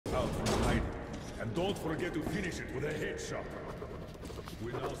Don't forget to finish it with a headshot.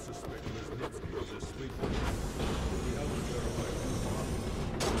 We now suspect Lesnitsky is asleep. We haven't verified his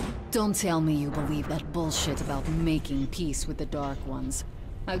body. Don't tell me you believe that bullshit about making peace with the Dark Ones.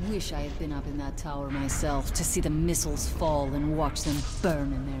 I wish I had been up in that tower myself to see the missiles fall and watch them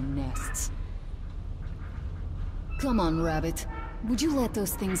burn in their nests. Come on, Rabbit. Would you let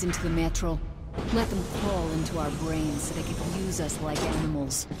those things into the metro? Let them crawl into our brains so they could use us like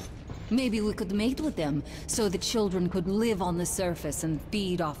animals. Maybe we could mate with them, so the children could live on the surface and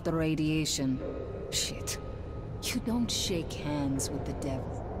feed off the radiation. Shit. You don't shake hands with the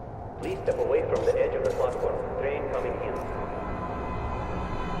devil. Please step away from the edge of the platform. Train coming in.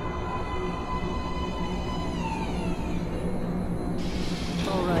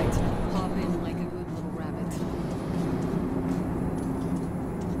 All right. Hop in like a good little rabbit.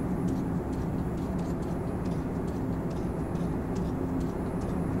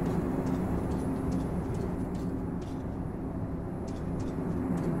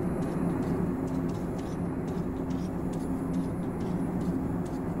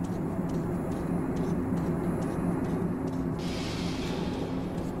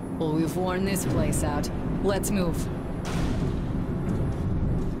 Well, we've worn this place out. Let's move.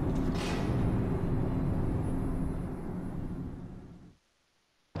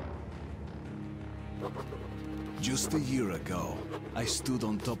 Just a year ago, I stood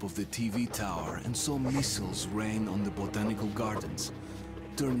on top of the TV tower and saw missiles rain on the botanical gardens,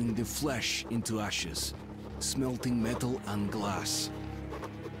 turning the flesh into ashes, smelting metal and glass.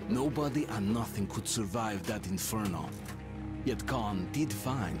 Nobody and nothing could survive that inferno. Yet Khan did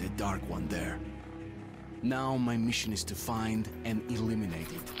find a Dark One there. Now my mission is to find and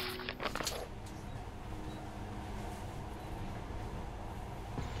eliminate it.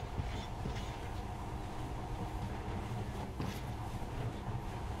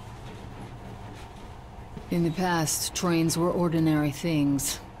 In the past, trains were ordinary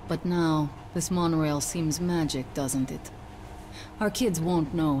things. But now, this monorail seems magic, doesn't it? Our kids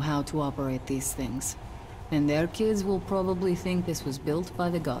won't know how to operate these things. And their kids will probably think this was built by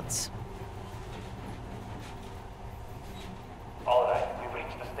the gods. All right, we've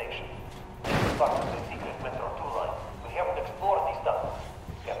reached the station. This is part of the secret Metro 2 line. We haven't explored these tunnels.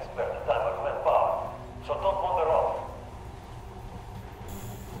 Can't spare the time or manpower. So don't wander off.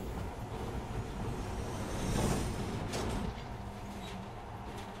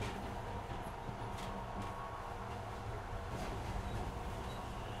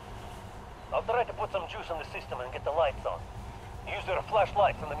 I'll try to put some juice on the system and get the lights on. Use their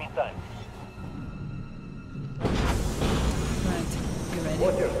flashlights in the meantime. Right, you ready?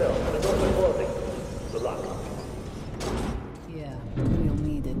 Watch yourself, the doors are closing. Good luck. Yeah, we'll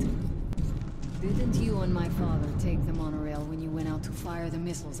need it. Didn't you and my father take the monorail when you went out to fire the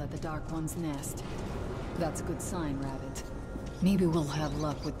missiles at the Dark One's nest? That's a good sign, Rabbit. Maybe we'll have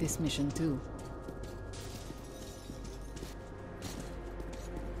luck with this mission too.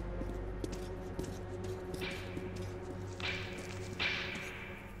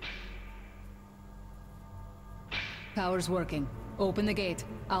 Power's working. Open the gate.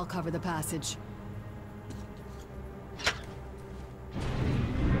 I'll cover the passage.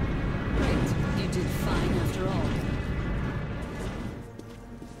 Great. You did fine after all.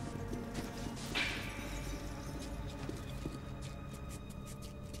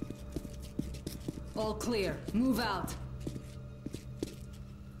 All clear. Move out.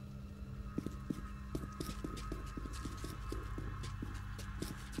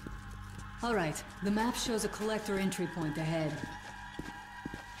 All right, the map shows a collector entry point ahead.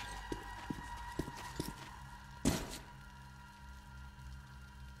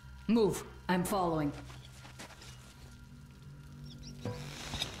 Move. I'm following.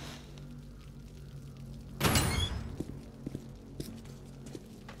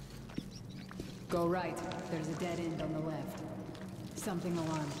 Go right. There's a dead end on the left. Something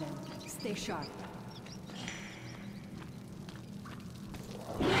alarmed them. Stay sharp.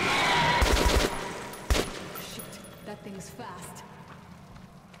 That thing's fast.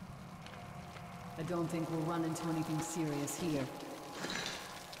 I don't think we'll run into anything serious here.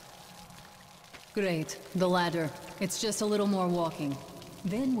 Great. The ladder. It's just a little more walking.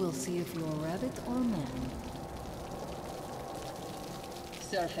 Then we'll see if you're a rabbit or a man.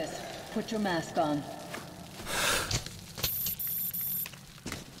 Surface. Put your mask on.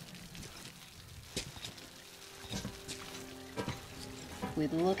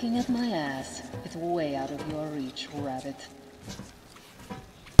 With looking at my ass, it's way out of your reach, rabbit.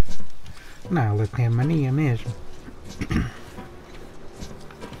 Naulettiin mä niin ja mies.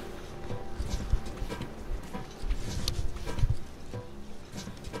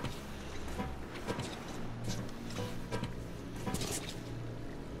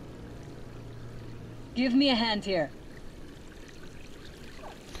 Give me a hand here.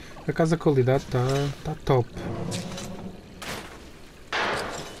 Por acaso a qualidade tá top.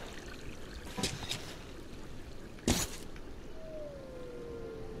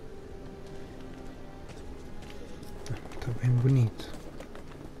 Tá bem bonito.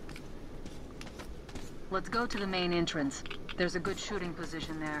 Let's go to the main entrance. There's a good shooting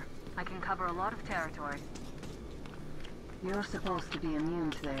position there. I can cover a lot of territory. You're supposed to be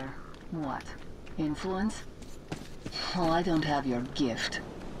immune to their... what? Influence? Well, I don't have your gift.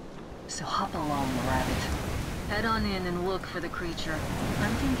 So hop along, rabbit. Head on in and look for the creature.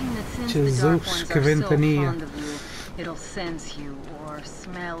 I'm thinking that since the Dark Ones are so fond of you, it'll sense you, or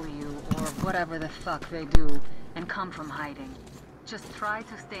smell you, or whatever the fuck they do, and come from hiding. Just try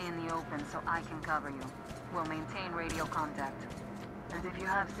to stay in the open so I can cover you. We'll maintain radio contact. And if you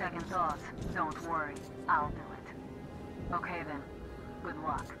have second thoughts, don't worry. I'll do it. Okay then. Good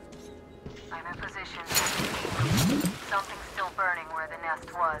luck. I'm in position. Something's still burning where the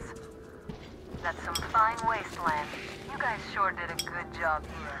nest was. That's some fine wasteland. You guys sure did a good job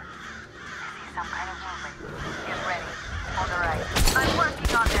here. I see some kind of movement. Get ready. On the right. I'm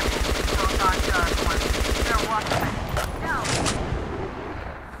working on them. Those aren't Dark Ones. They're watchmen. Now.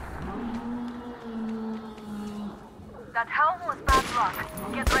 That howl was bad luck.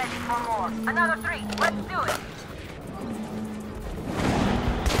 Get ready for more. Another 3. Let's do it.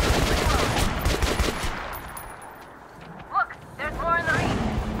 Look, there's more in the reach.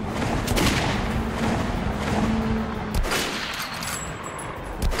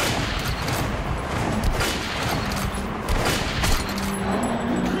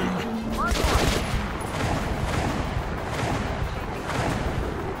 One more.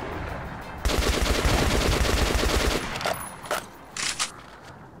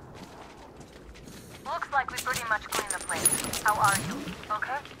 Looks like we pretty much cleaned the place. How are you?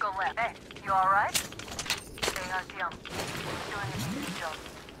 Okay, go left. Hey, you alright? Stay on jump. Doing a decent job.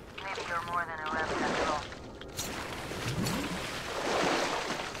 Maybe you're more than a rabbit after all.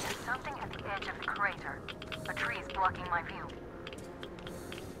 There's something at the edge of the crater. A tree's blocking my view.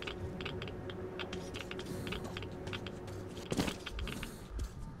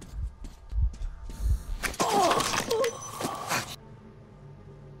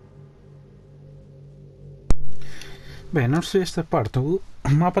 Bem, não sei esta parte. O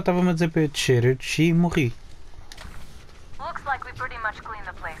mapa estava-me a dizer para eu descer. Eu desci e morri. Looks like we pretty much cleaned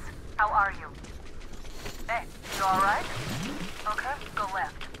the place. How are you? Hey, you alright? Okay, go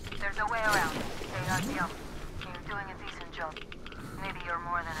left. There's a way around. Stay on jump. You're doing a decent job. Maybe you're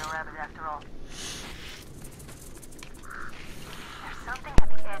more than a rabbit after all. There's something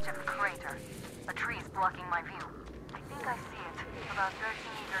at the edge of the crater. A tree's blocking my view. I think I see it. About 30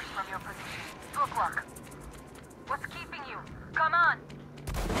 meters from your position. 2 o'clock. What's keeping you? Come on!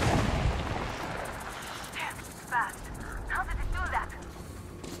 Damn, it's fast. How did it do that?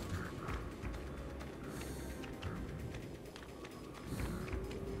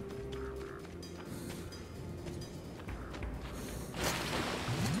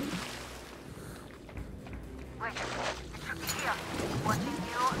 Wait, it should be here. Watching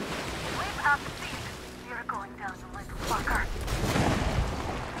you. Wave out the seat. You're going down, you little fucker.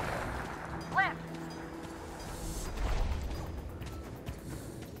 Left!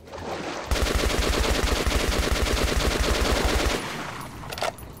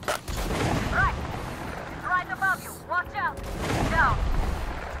 Right above you. Watch out. Down.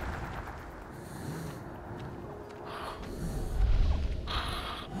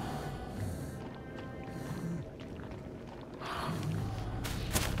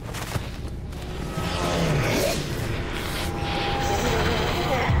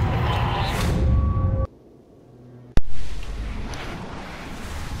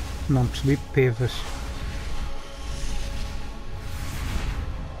 Não percebi pevas.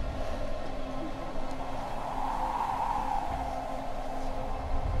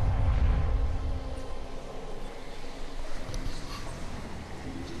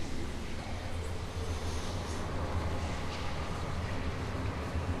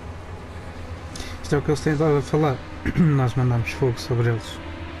 Isto é o que eles têm estado a falar. Nós mandamos fogo sobre eles.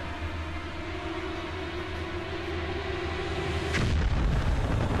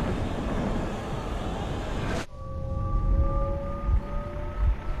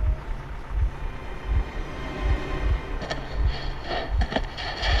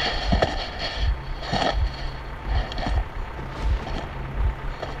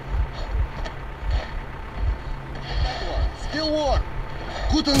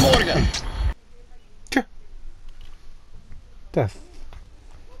 Guten Morgen! Tá.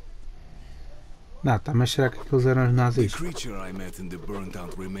 Não, tá, mas será que aqueles eram os The nazis? creature I met in the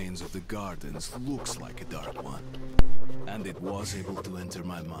burnt-out remains of the gardens looks like a dark one. And it was able to enter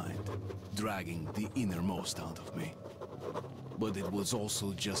my mind, dragging the innermost out of me. But it was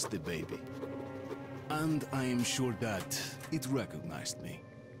also just a baby. And I am sure that it recognized me.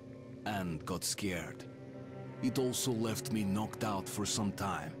 And got scared. It also left me knocked out for some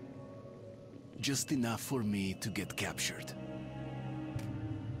time. Just enough for me to get captured.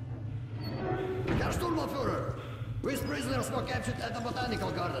 Herr Sturmbannführer, these prisoners were captured at the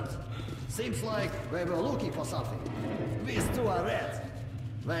botanical gardens. Seems like they were looking for something. These two are reds.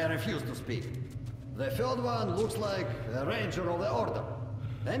 They refuse to speak. The third one looks like a ranger of the order.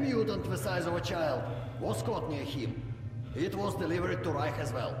 A mutant the size of a child was caught near him. It was delivered to Reich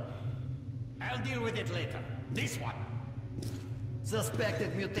as well. I'll deal with it later. This one.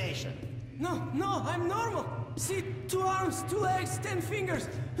 Suspected mutation. No, I'm normal. See, 2 arms, 2 legs, 10 fingers.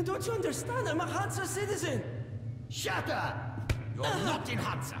 Don't you understand? I'm a Hansa citizen. Shut up! You're not in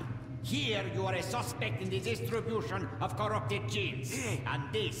Hansa. Here you are a suspect in the distribution of corrupted genes. And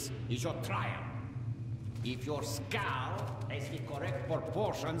this is your trial. If your skull has the correct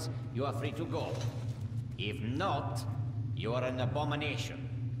proportions, you are free to go. If not, you are an abomination.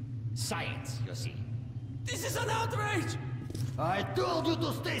 Science, you see. This is an outrage! I told you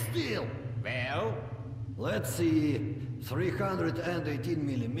to stay still! Well? Let's see. 318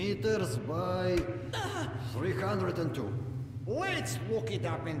 millimeters by 302. Let's look it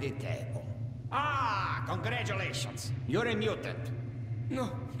up in the table. Ah, congratulations. You're a mutant.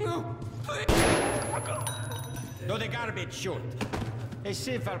 No, please. To the garbage chute. A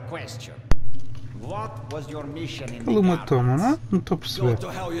simple question. What was your mission in the Ele matou-me, gardens? não? Não estou a perceber.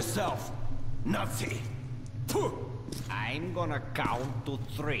 to hell yourself, Nazi. I'm gonna count to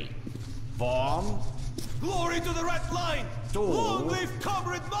 3. 1. Glory to the red line! 2. Long live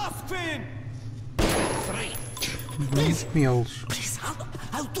Comrade Moskvin! 3. Meus. Please,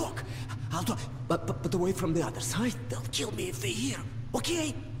 I'll talk. But away from the other side. They'll kill me if they hear.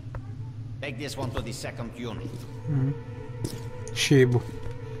 Okay? Take this one to the 2nd unit. Chibo.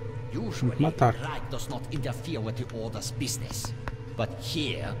 Usually, Matar. Reich does not interfere with the Order's business. But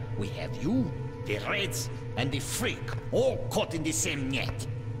here, we have you, the Reds, and the Freak, all caught in the same net.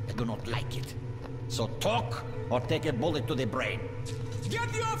 I do not like it. So talk, or take a bullet to the brain.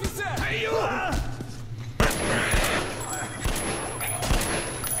 Get the officer!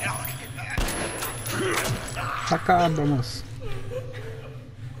 Acaba, moço.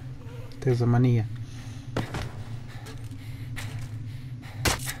 Tens a mania.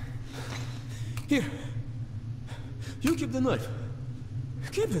 Here. You keep the knife.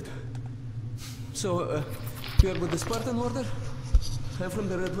 Keep it. So, you're with the Spartan order? I'm from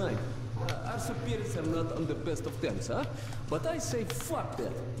the Red Line. Our superiors are not on the best of terms, huh? But I say fuck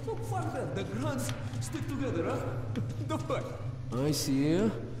that. Oh, fuck that. The grunts stick together, huh? Давай. I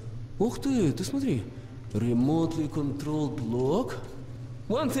see. Ух ты смотри. Remotely controlled block.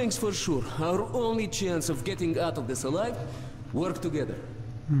 One thing's for sure. Our only chance of getting out of this alive, work together.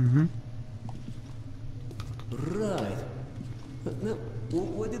 Right. Now,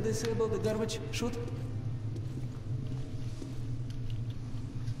 what did they say about the garbage chute?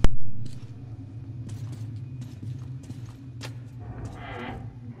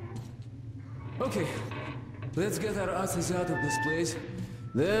 Okay, let's get our asses out of this place.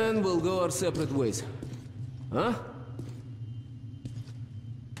 Then we'll go our separate ways. Huh?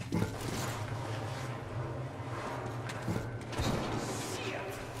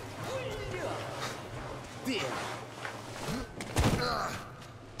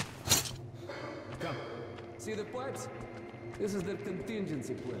 Come. See the pipes? This is their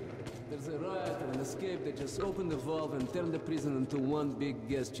contingency plan. There's a riot or an escape, they just open the valve and turn the prison into one big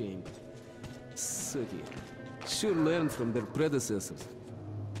gas chamber. Sucky. Sure learned from their predecessors.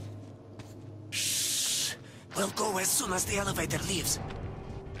 Shh! We'll go as soon as the elevator leaves.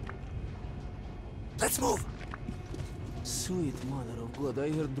 Let's move! Sweet mother of God,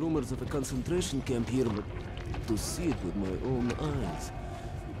 I heard rumors of a concentration camp here, but to see it with my own eyes...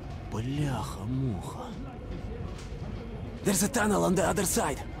 Бляха-муха. There's a tunnel on the other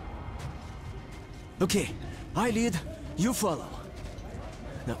side. Okay, I lead, you follow.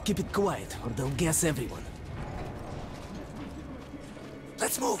 Now keep it quiet, or they'll gas everyone.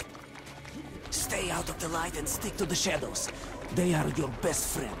 Let's move! Stay out of the light and stick to the shadows. They are your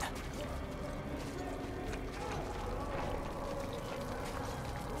best friend.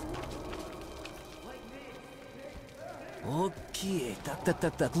 Okay,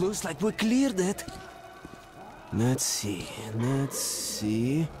 так. Looks like we cleared it. Let's see.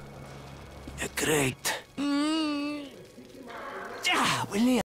 Great. Блин!